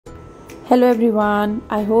Hello everyone,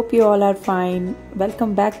 I hope you all are fine.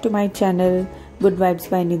 Welcome back to my channel Goodvibes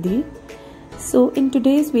by Nidhi. So in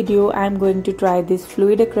today's video I am going to try this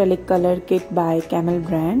Fluid Acrylic Color kit by Camel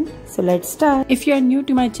brand. So let's start. If you are new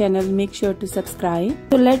to my channel, make sure to subscribe.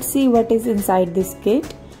 So let's see what is inside this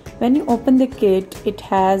kit. When you open the kit, it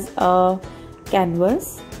has a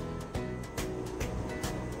canvas.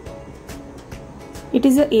 It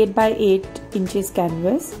is a 8 by 8 inches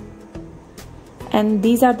canvas. And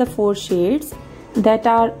these are the 4 shades that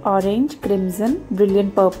are orange, crimson,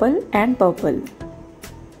 brilliant purple and purple.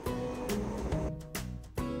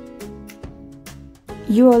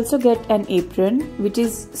 You also get an apron, which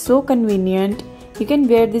is so convenient. You can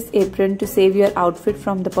wear this apron to save your outfit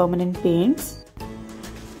from the permanent paints.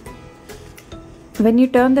 When you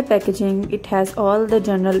turn the packaging, it has all the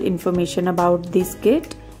general information about this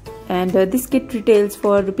kit, and this kit retails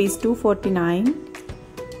for Rs 249.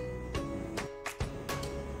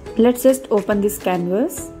 Let's just open this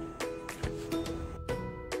canvas.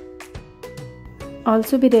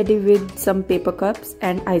 Also be ready with some paper cups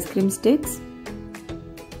and ice cream sticks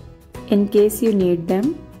in case you need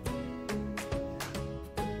them.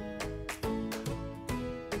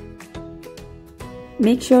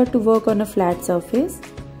 Make sure to work on a flat surface.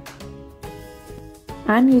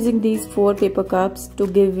 I'm using these 4 paper cups to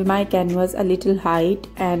give my canvas a little height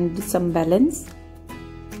and some balance.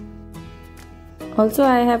 Also,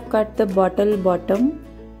 I have cut the bottle bottom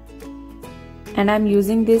and I'm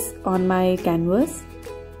using this on my canvas.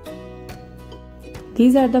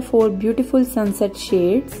 These are the 4 beautiful sunset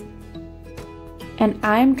shades, and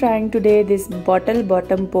I am trying today this bottle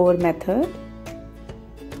bottom pour method.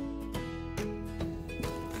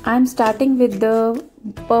 I am starting with the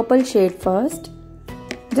purple shade first.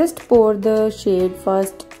 Just pour the shade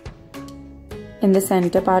first in the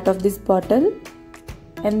center part of this bottle,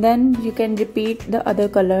 and then you can repeat the other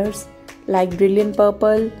colors like brilliant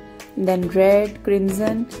purple, then red,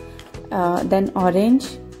 crimson, then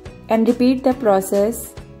orange, and repeat the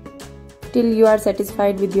process till you are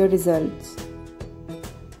satisfied with your results.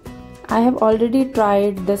 I have already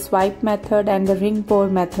tried the swipe method and the ring pour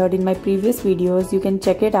method in my previous videos. You can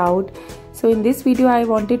check it out. So in this video I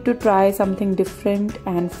wanted to try something different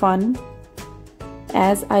and fun,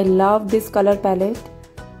 as I love this color palette.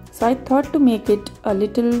 So I thought to make it a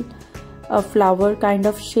little flower kind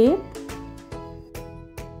of shape.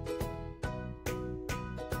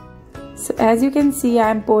 So as you can see,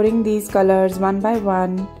 I am pouring these colors one by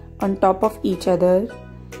one on top of each other,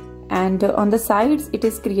 and on the sides it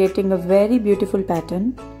is creating a very beautiful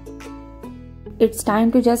pattern. It's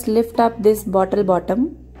time to just lift up this bottle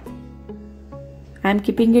bottom. I am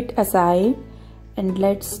keeping it aside, and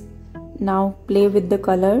let's now play with the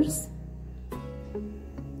colors.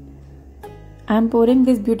 I am pouring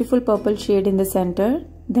this beautiful purple shade in the center,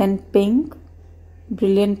 then pink,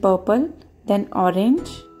 brilliant purple, then orange.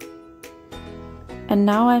 And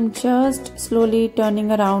now I am just slowly turning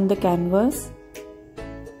around the canvas.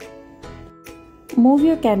 Move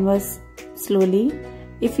your canvas slowly.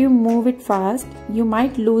 If you move it fast, you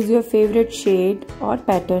might lose your favorite shade or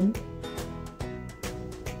pattern.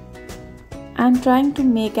 I am trying to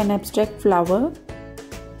make an abstract flower,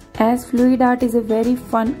 as fluid art is a very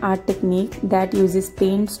fun art technique that uses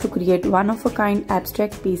paints to create one-of-a-kind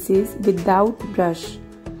abstract pieces without brush.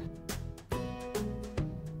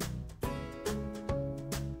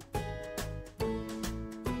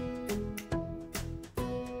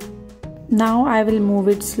 Now I will move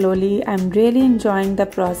it slowly. I'm really enjoying the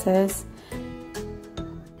process.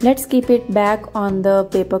 Let's keep it back on the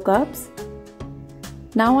paper cups.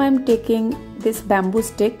 Now I'm taking this bamboo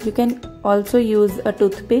stick. You can also use a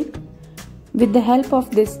toothpick. With the help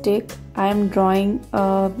of this stick, I am drawing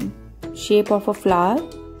a shape of a flower.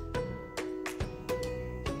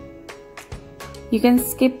 You can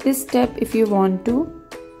skip this step if you want to,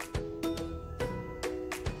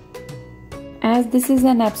 as this is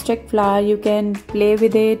an abstract flower. You can play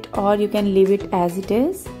with it or you can leave it as it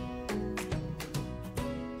is.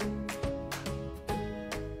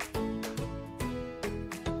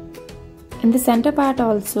 In the center part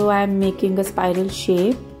also I am making a spiral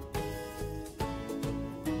shape.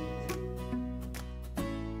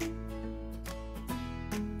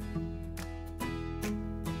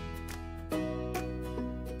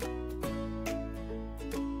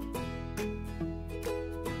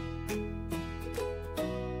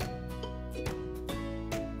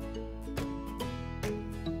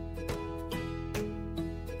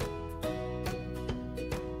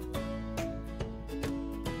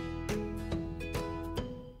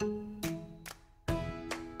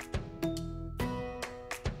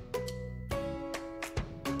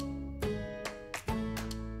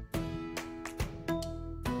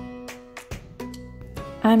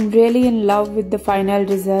 I'm really in love with the final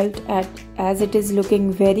result as it is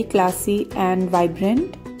looking very classy and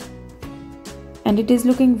vibrant. And it is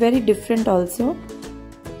looking very different also.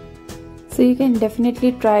 So you can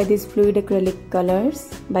definitely try these Fluid Acrylic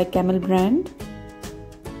Colors by Camel brand.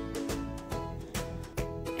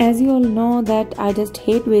 As you all know that I just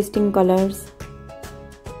hate wasting colors.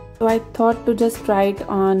 So I thought to just try it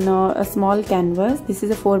on a small canvas. This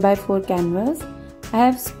is a 4x4 canvas. I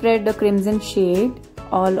have spread the crimson shade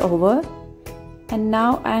all over. And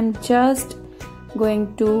now I'm just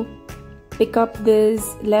going to pick up these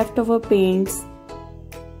leftover paints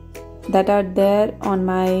that are there on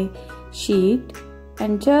my sheet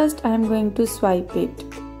and just I'm going to swipe it.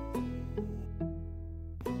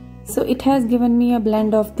 So it has given me a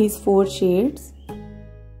blend of these 4 shades.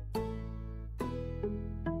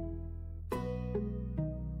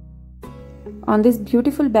 On this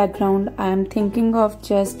beautiful background, I am thinking of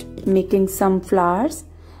just making some flowers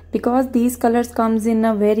because these colors comes in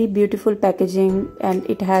a very beautiful packaging and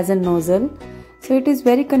it has a nozzle. So it is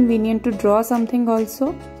very convenient to draw something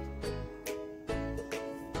also.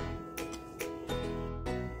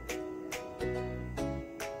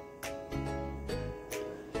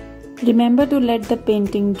 Remember to let the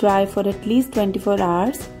painting dry for at least 24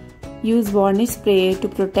 hours. Use varnish spray to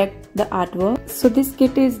protect the artwork. So this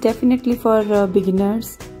kit is definitely for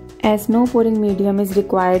beginners as no pouring medium is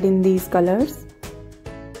required in these colors.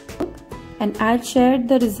 And I'll share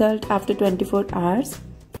the result after 24 hours.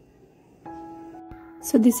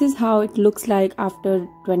 So this is how it looks like after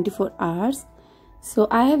 24 hours. So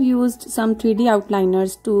I have used some 3D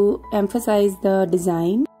outliners to emphasize the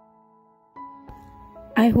design.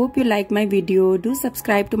 I hope you like my video. Do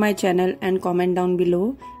subscribe to my channel and comment down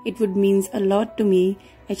below. It would mean a lot to me.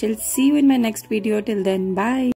 I shall see you in my next video. Till then, bye.